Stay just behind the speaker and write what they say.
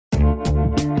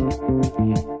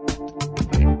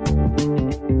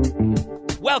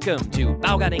Welcome to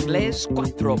Básico Inglés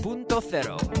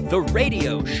 4.0, the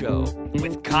radio show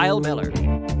with Kyle Miller.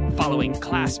 Following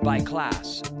class by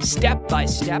class, step by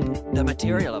step, the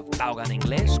material of Básico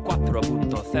Inglés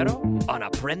 4.0 on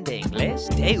Aprende Inglés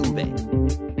TV.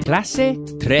 Clase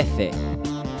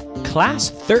 13. Class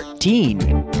 13.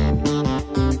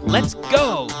 Let's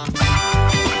go!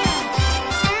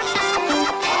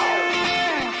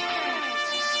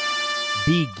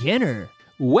 Beginner.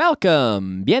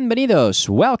 Welcome, bienvenidos,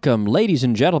 welcome, ladies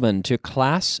and gentlemen, to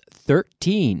Class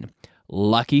 13,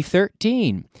 Lucky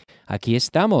 13. Aquí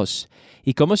estamos,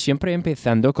 y como siempre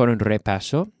empezando con un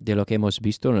repaso de lo que hemos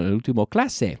visto en el último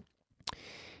clase.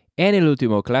 En el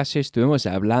último clase estuvimos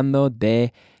hablando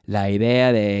de la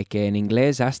idea de que en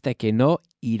inglés, hasta que no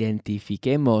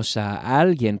identifiquemos a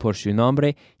alguien por su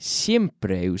nombre,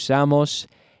 siempre usamos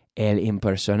el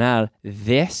impersonal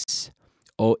this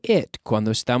o it, cuando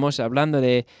estamos hablando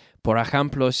de, por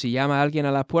ejemplo, si llama alguien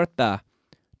a la puerta,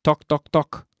 toc, toc,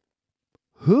 toc.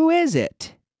 Who is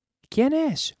it? ¿Quién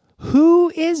es?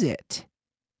 Who is it?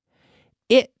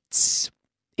 It's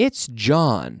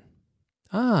John.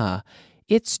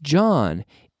 It's John.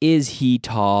 Is he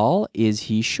tall? Is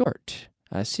he short?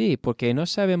 Así, porque no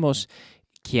sabemos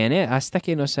quién es, hasta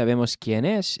que no sabemos quién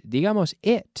es, digamos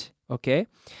it, ¿ok?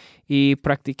 Y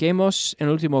practiquemos en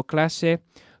la última clase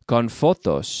con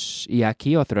fotos. Y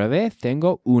aquí otra vez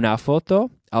tengo una foto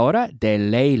ahora de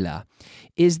Leila.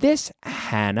 Is this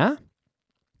Hannah?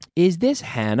 Is this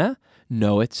Hannah?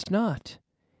 No, it's not.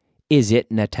 Is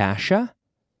it Natasha?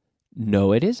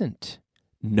 No, it isn't.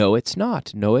 No, it's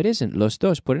not. No, it isn't. Los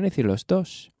dos. Pueden decir los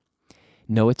dos.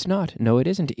 No, it's not. No, it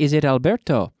isn't. Is it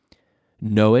Alberto?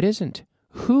 No, it isn't.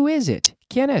 Who is it?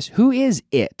 ¿Quién es? Who is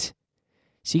it?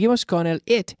 Seguimos con el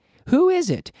it. Who is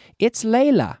it? It's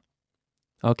Leila.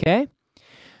 ¿Ok?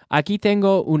 Aquí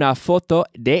tengo una foto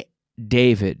de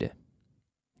David.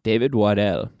 David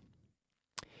Waddell.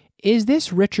 Is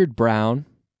this Richard Brown?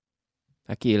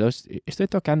 Aquí, estoy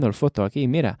tocando la foto aquí,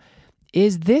 mira.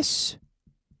 Is this...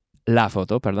 La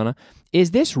foto, perdona.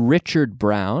 Is this Richard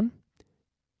Brown?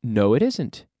 No, it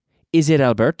isn't. Is it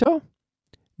Alberto?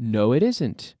 No, it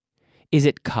isn't. Is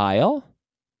it Kyle?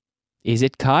 Is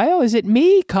it Kyle? Is it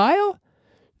me, Kyle?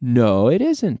 No, it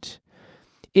isn't.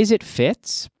 Is it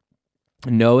Fitz?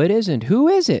 No, it isn't. Who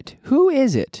is it? Who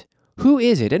is it? Who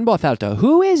is it? En voz alta.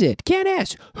 Who is it? ¿Quién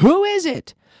es? Who is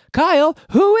it? Kyle,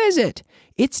 who is it?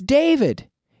 It's David.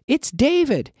 It's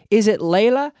David. Is it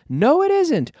Layla? No, it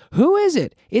isn't. Who is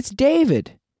it? It's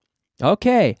David.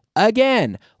 Okay,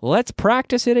 again. Let's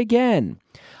practice it again.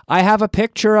 I have a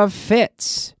picture of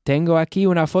Fitz. Tengo aquí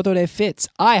una foto de Fitz.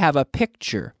 I have a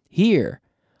picture here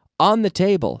on the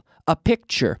table. A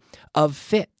picture of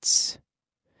Fitz.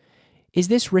 Is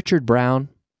this Richard Brown?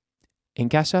 En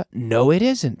casa? No, it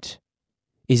isn't.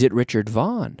 Is it Richard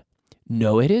Vaughn?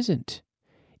 No, it isn't.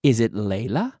 Is it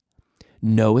Layla?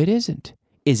 No, it isn't.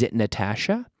 Is it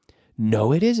Natasha?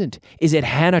 No, it isn't. Is it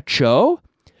Hannah Cho?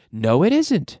 No, it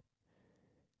isn't.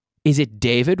 Is it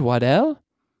David Waddell?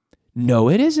 No,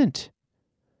 it isn't.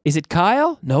 Is it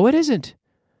Kyle? No, it isn't.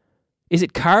 Is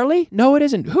it Carly? No, it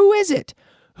isn't. Who is it?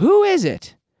 Who is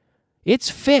it? It's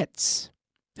Fitz.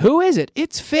 Who is it?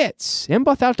 It's Fitz. En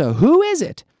voz alta. Who is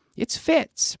it? It's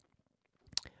Fitz.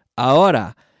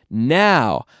 Ahora,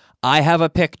 now, I have a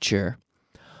picture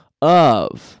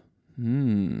of...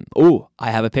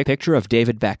 I have a picture of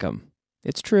David Beckham.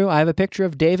 It's true. I have a picture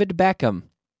of David Beckham.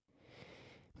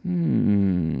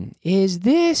 Is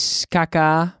this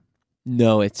Kaká?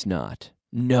 No, it's not.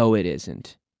 No, it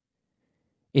isn't.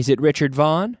 Is it Richard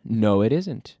Vaughn? No, it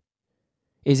isn't.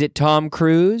 Is it Tom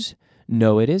Cruise?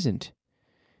 No, it isn't.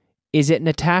 Is it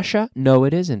Natasha? No,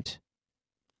 it isn't.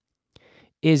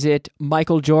 Is it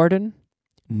Michael Jordan?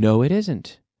 No, it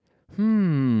isn't.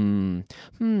 Who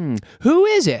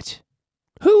is it?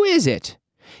 Who is it?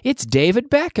 It's David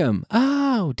Beckham.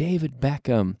 Oh, David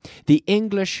Beckham. The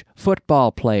English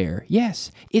football player. Yes,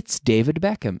 it's David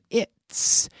Beckham.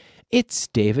 It's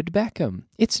David Beckham.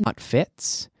 It's not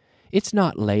Fitz. It's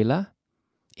not Layla.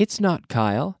 It's not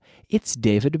Kyle. It's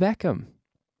David Beckham.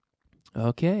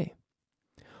 Okay.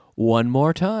 One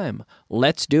more time.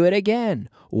 Let's do it again.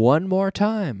 One more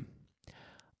time.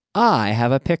 I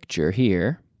have a picture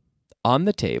here on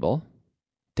the table.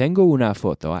 Tengo una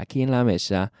foto aquí en la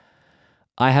mesa.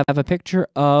 I have a picture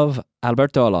of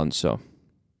Alberto Alonso.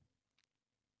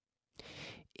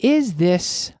 Is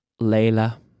this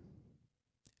Layla?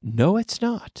 No, it's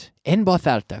not. En voz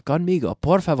alta, conmigo,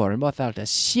 por favor, en voz alta.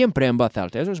 Siempre en voz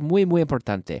alta. Eso es muy, muy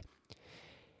importante.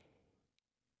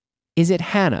 Is it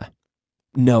Hannah?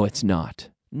 No, it's not.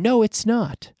 No, it's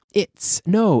not. It's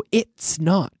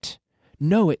not.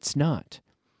 No, it's not.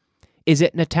 Is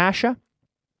it Natasha?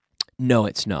 No,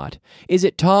 it's not. Is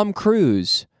it Tom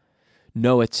Cruise?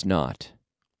 No, it's not.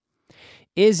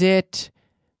 Is it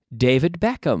David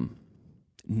Beckham?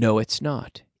 No, it's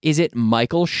not. Is it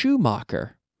Michael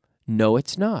Schumacher? No,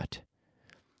 it's not.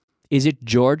 Is it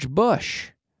George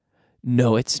Bush?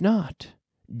 No, it's not.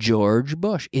 George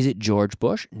Bush. Is it George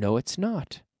Bush? No, it's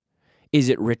not. Is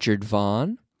it Richard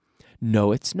Vaughn?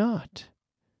 No, it's not.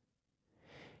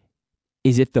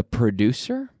 Is it the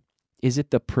producer? Is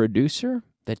it the producer?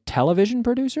 The television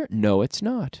producer? No, it's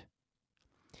not.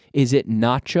 Is it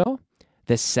Nacho,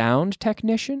 the sound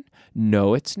technician?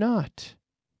 No, it's not.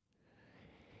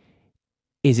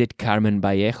 Is it Carmen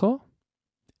Vallejo?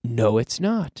 No, it's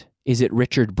not. Is it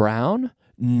Richard Brown?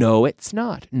 No, it's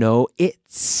not. No,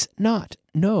 it's not.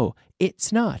 No,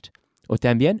 it's not. O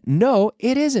también, no,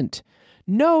 it isn't.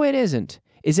 No, it isn't.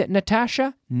 Is it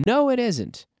Natasha? No, it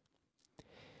isn't.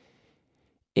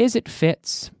 Is it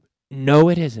Fitz? No,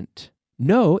 it isn't.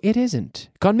 No, it isn't.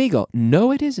 Conmigo.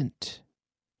 No, it isn't.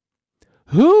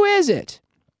 Who is it?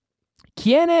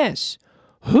 ¿Quién es?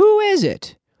 Who is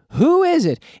it? Who is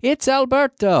it? It's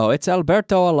Alberto. It's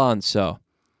Alberto Alonso.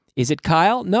 Is it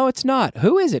Kyle? No, it's not.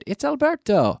 Who is it? It's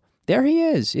Alberto. There he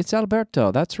is. It's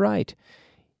Alberto. That's right.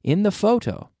 In the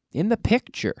photo. In the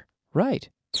picture. Right.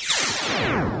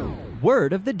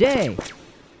 Word of the day.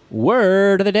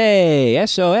 Word of the day.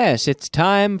 SOS. It's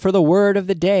time for the word of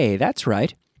the day. That's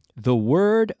right. The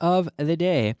word of the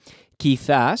day.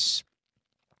 Quizás.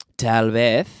 Tal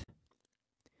vez.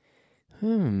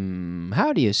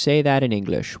 How do you say that in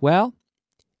English? Well,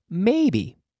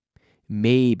 maybe.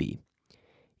 Maybe.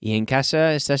 Y en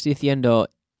casa estás diciendo,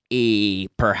 y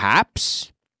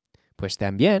perhaps. Pues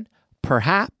también,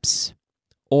 perhaps.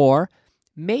 Or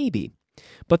maybe.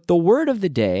 But the word of the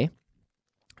day,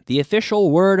 the official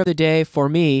word of the day for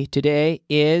me today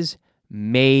is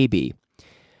maybe.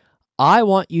 I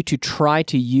want you to try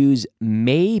to use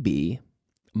maybe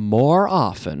more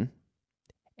often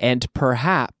and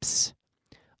perhaps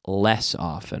less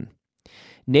often.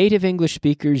 Native English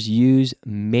speakers use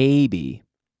maybe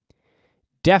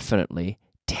definitely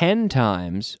 10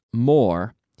 times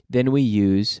more than we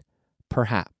use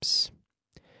perhaps.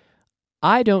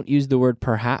 I don't use the word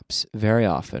perhaps very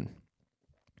often.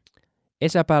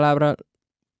 Esa palabra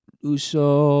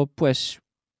uso pues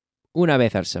una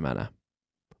vez a la semana.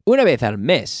 Una vez al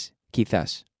mes,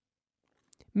 quizás.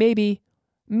 Maybe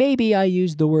I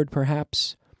use the word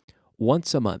perhaps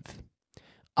once a month.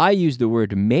 I use the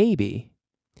word maybe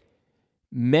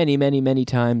many, many, many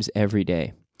times every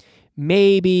day.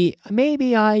 Maybe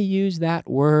I use that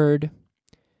word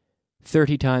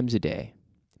 30 times a day.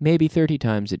 Maybe 30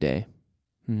 times a day.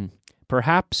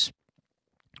 Perhaps,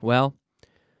 well,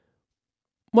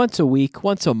 once a week,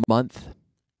 once a month.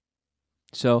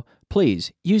 So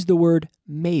please use the word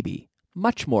maybe.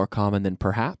 Much more common than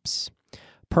perhaps.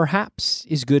 Perhaps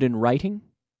is good in writing,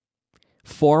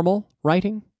 formal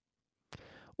writing,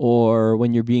 or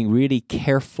when you're being really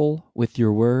careful with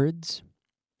your words.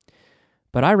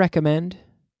 But I recommend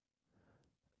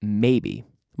maybe.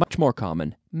 Much more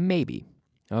common, maybe.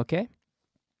 Okay?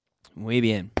 Muy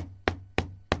bien.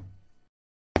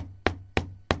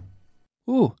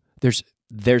 Ooh,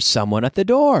 there's someone at the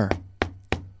door.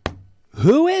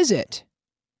 Who is it?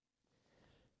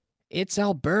 It's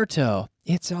Alberto.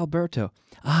 It's Alberto.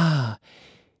 Ah,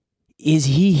 is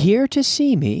he here to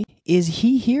see me? Is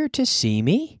he here to see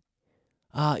me?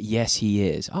 Yes, he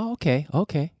is. Oh,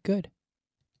 okay, good.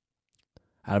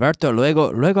 Alberto,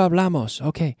 luego hablamos.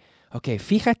 Okay.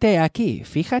 Fíjate aquí,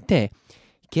 fíjate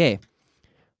que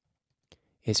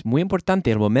es muy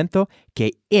importante el momento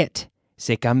que it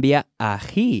se cambia a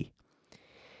he.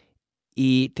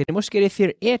 Y tenemos que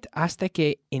decir it hasta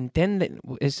que entiendo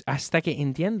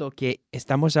que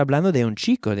estamos hablando de un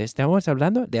chico, estamos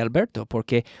hablando de Alberto,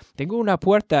 porque tengo una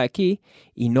puerta aquí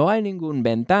y no hay ninguna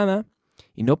ventana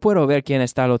y no puedo ver quién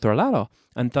está al otro lado.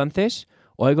 Entonces,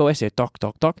 oigo ese toc,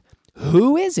 toc, toc.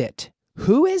 Who is it?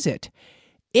 Who is it?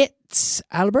 It's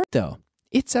Alberto.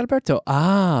 It's Alberto.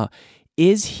 Ah,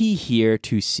 is he here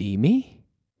to see me?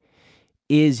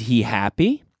 Is he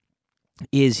happy?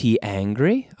 Is he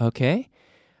angry? Okay.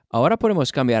 Ahora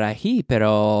podemos cambiar a he,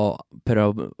 pero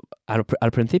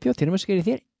al principio tenemos que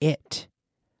decir it.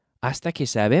 Hasta que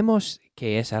sabemos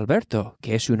que es Alberto,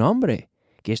 que es un hombre,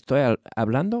 que estoy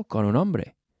hablando con un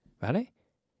hombre. ¿Vale?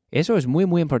 Eso es muy,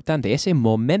 muy importante. Ese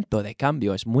momento de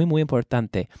cambio es muy, muy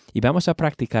importante. Y vamos a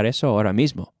practicar eso ahora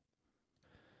mismo.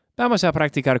 Vamos a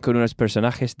practicar con unos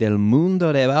personajes del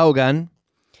mundo de Vaughan.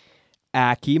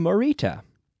 Aki Morita.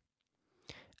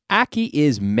 Aki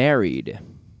is married.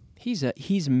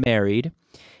 He's married,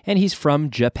 and he's from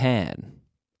Japan.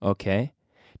 Okay?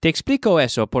 Te explico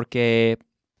eso porque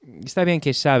está bien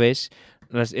que sabes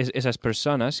esas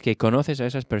personas, que conoces a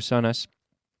esas personas,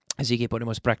 así que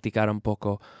podemos practicar un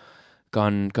poco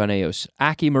con ellos.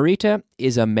 Aki Morita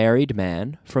is a married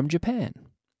man from Japan.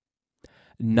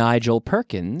 Nigel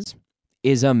Perkins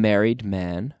is a married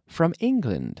man from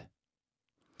England.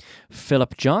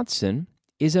 Philip Johnson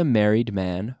is a married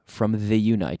man from the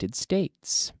United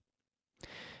States.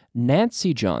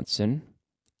 Nancy Johnson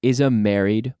is a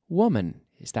married woman.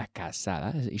 Está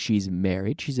casada. She's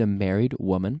married. She's a married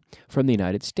woman from the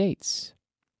United States.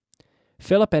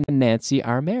 Philip and Nancy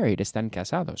are married. Están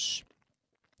casados.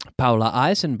 Paula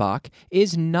Eisenbach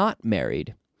is not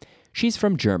married. She's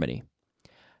from Germany.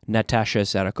 Natasha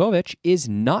Sarakovich is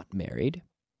not married.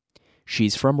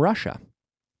 She's from Russia.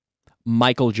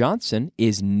 Michael Johnson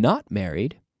is not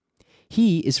married.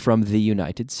 He is from the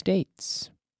United States.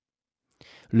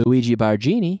 Luigi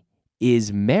Bargini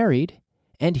is married,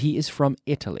 and he is from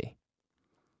Italy.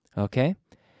 Okay?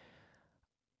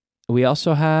 We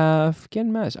also have,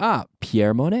 ¿quién más?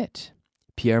 Pierre Monet.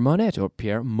 Pierre Monet or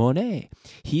Pierre Monet.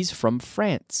 He's from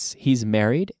France. He's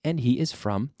married, and he is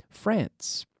from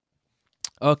France.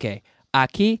 Okay,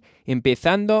 aquí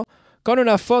empezando con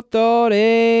una foto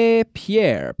de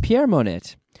Pierre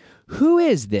Monet. Who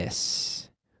is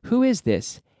this? Who is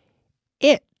this?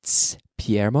 It's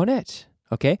Pierre Monet.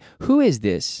 Okay, who is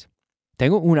this?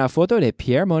 Tengo una foto de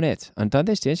Pierre Monet.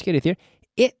 Entonces tienes que decir,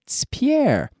 it's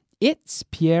Pierre. It's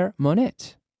Pierre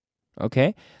Monet.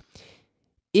 Okay?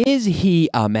 Is he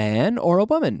a man or a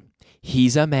woman?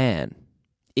 He's a man.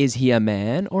 Is he a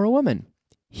man or a woman?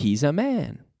 He's a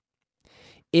man.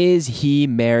 Is he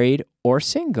married or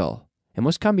single?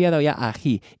 Hemos cambiado ya a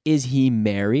he. Is he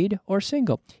married or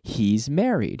single? He's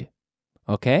married.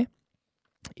 Okay?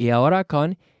 Y ahora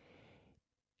con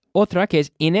otra que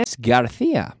es Inés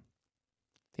García.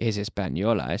 Es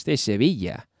española, es de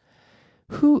Sevilla.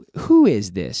 Who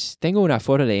is this? Tengo una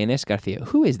foto de Inés García.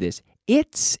 Who is this?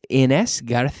 It's Inés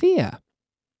García.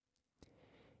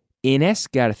 Inés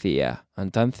García.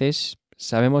 Entonces,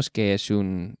 sabemos que es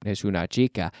una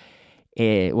chica.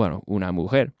 Una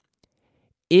mujer.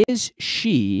 Is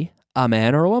she a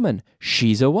man or a woman?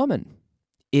 She's a woman.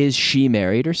 Is she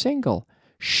married or single?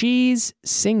 She's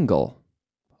single.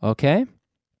 Okay?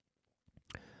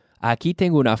 Aquí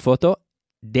tengo una foto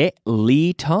de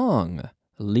Li Tong.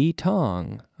 Li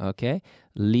Tong, okay?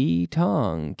 Li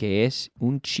Tong, que es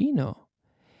un chino.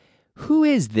 Who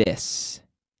is this?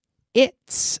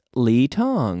 It's Li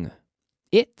Tong.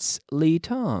 It's Li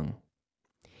Tong.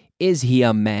 Is he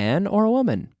a man or a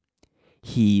woman?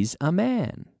 He's a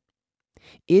man.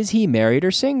 Is he married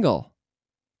or single?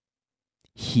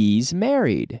 He's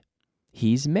married.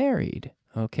 He's married,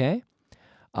 okay?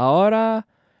 Ahora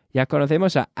ya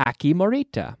conocemos a Aki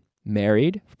Morita.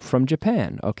 Married from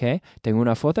Japan, okay? Tengo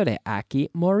una foto de Aki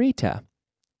Morita.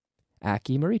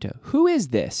 Aki Morita. Who is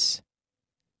this?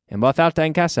 En voz alta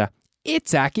en casa.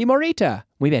 It's Aki Morita.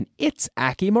 Muy bien. It's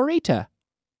Aki Morita.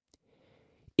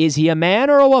 Is he a man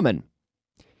or a woman?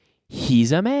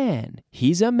 He's a man.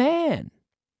 He's a man.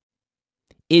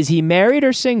 Is he married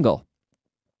or single?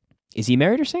 Is he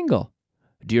married or single?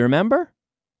 Do you remember?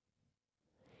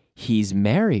 He's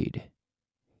married.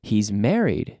 He's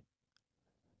married.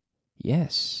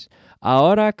 Yes.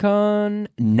 Ahora con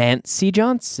Nancy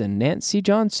Johnson. Nancy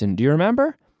Johnson. Do you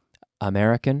remember?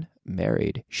 American,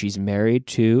 married. She's married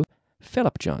to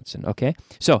Philip Johnson. Okay.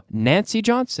 So, Nancy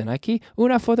Johnson. Aquí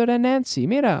una foto de Nancy.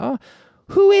 Mira.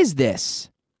 Who is this?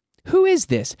 Who is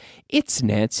this? It's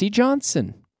Nancy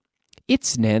Johnson.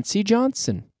 It's Nancy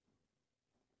Johnson.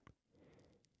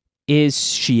 Is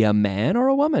she a man or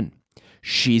a woman?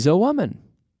 She's a woman.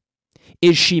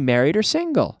 Is she married or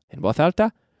single? En voz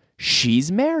alta.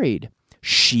 She's married.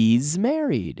 She's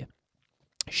married.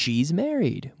 She's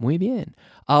married. Muy bien.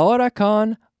 Ahora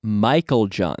con Michael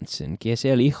Johnson, que es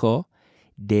el hijo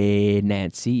de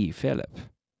Nancy y Philip.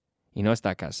 Y no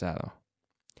está casado.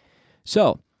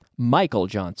 So, Michael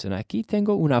Johnson. Aquí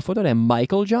tengo una foto de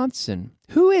Michael Johnson.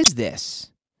 Who is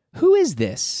this? Who is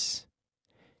this?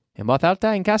 En voz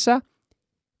alta en casa.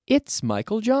 It's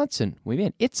Michael Johnson. Muy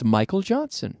bien. It's Michael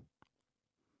Johnson.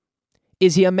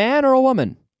 Is he a man or a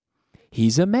woman?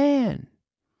 He's a man.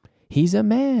 He's a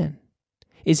man.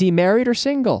 Is he married or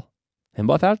single? En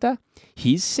voz alta.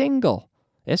 He's single.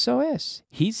 Eso es.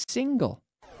 He's single.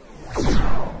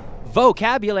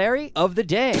 Vocabulary of the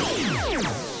day.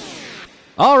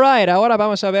 All right, ahora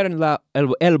vamos a ver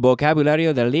el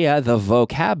vocabulario del día. The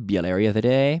vocabulary of the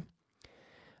day.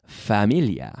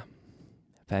 Familia.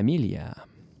 Familia.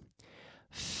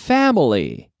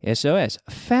 Family. Eso es.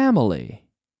 Family.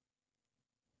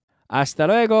 Hasta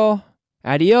luego.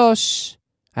 Adiós.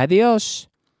 Adiós.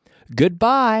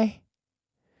 Goodbye.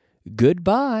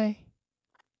 Goodbye.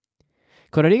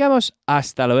 Cuando digamos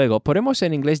hasta luego, podemos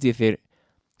en inglés decir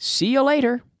see you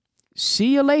later.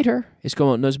 See you later. Es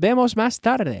como nos vemos más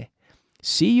tarde.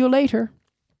 See you later.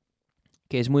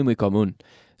 Que es muy, muy común.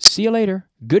 See you later.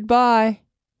 Goodbye.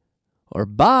 Or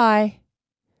bye.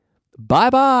 Bye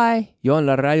bye. Yo en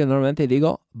la radio normalmente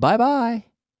digo bye bye.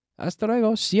 Hasta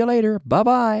luego. See you later. Bye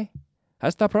bye.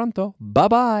 Hasta pronto. Bye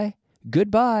bye.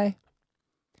 Goodbye.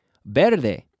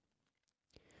 Verde.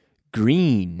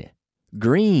 Green.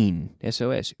 Green.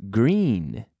 Eso es.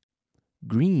 Green.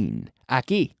 Green.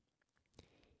 Aquí.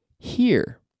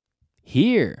 Here.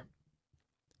 Here.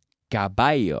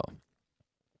 Caballo.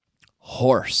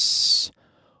 Horse.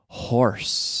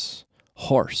 Horse.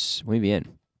 Horse. Muy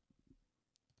bien.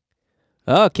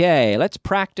 Okay, let's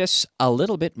practice a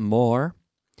little bit more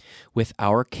with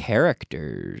our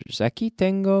characters. Aquí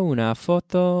tengo una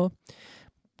foto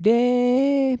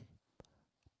de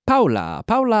Paula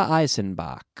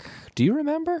Eisenbach. Do you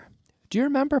remember? Do you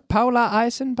remember Paula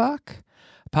Eisenbach?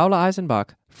 Paula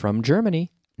Eisenbach from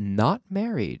Germany, not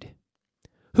married.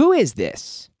 Who is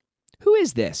this? Who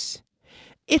is this?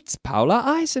 It's Paula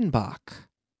Eisenbach.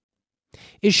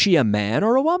 Is she a man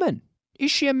or a woman?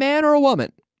 Is she a man or a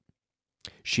woman?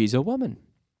 She's a woman.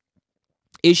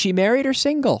 Is she married or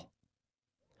single?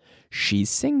 She's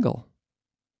single.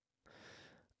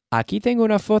 Aquí tengo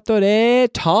una foto de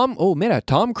Tom. Oh, mira,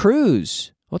 Tom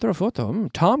Cruise. Otra foto.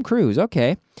 Tom Cruise,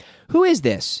 okay. Who is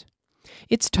this?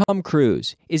 It's Tom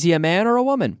Cruise. Is he a man or a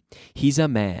woman? He's a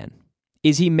man.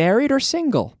 Is he married or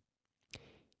single?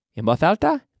 En voz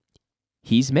alta,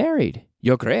 he's married.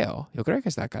 Yo creo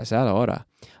que está casado ahora.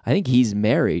 I think he's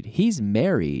married. He's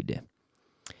married.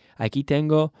 Aquí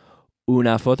tengo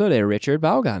una foto de Richard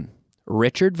Vaughan.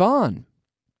 Richard Vaughan.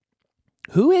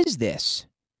 Who is this?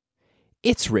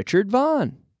 It's Richard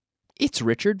Vaughan. It's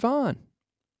Richard Vaughan.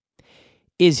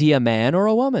 Is he a man or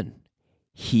a woman?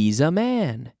 He's a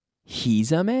man.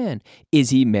 He's a man. Is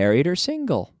he married or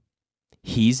single?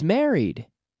 He's married.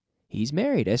 He's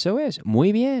married. Eso es.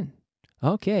 Muy bien.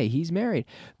 Okay, he's married.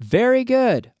 Very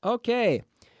good. Okay.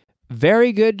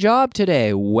 Very good job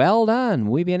today. Well done.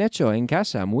 Muy bien hecho en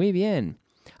casa. Muy bien.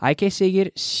 Hay que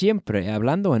seguir siempre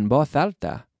hablando en voz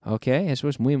alta. Okay, eso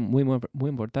es muy, muy, muy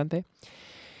importante.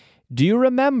 Do you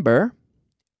remember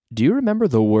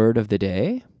the word of the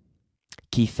day?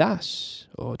 Quizás.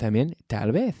 O también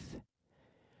tal vez.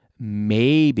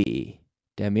 Maybe.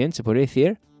 También se puede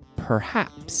decir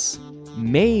perhaps.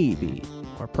 Maybe.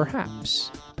 Or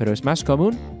perhaps. Pero es más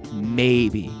común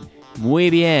maybe. Muy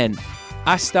bien.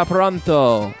 Hasta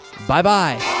pronto. Bye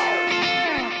bye.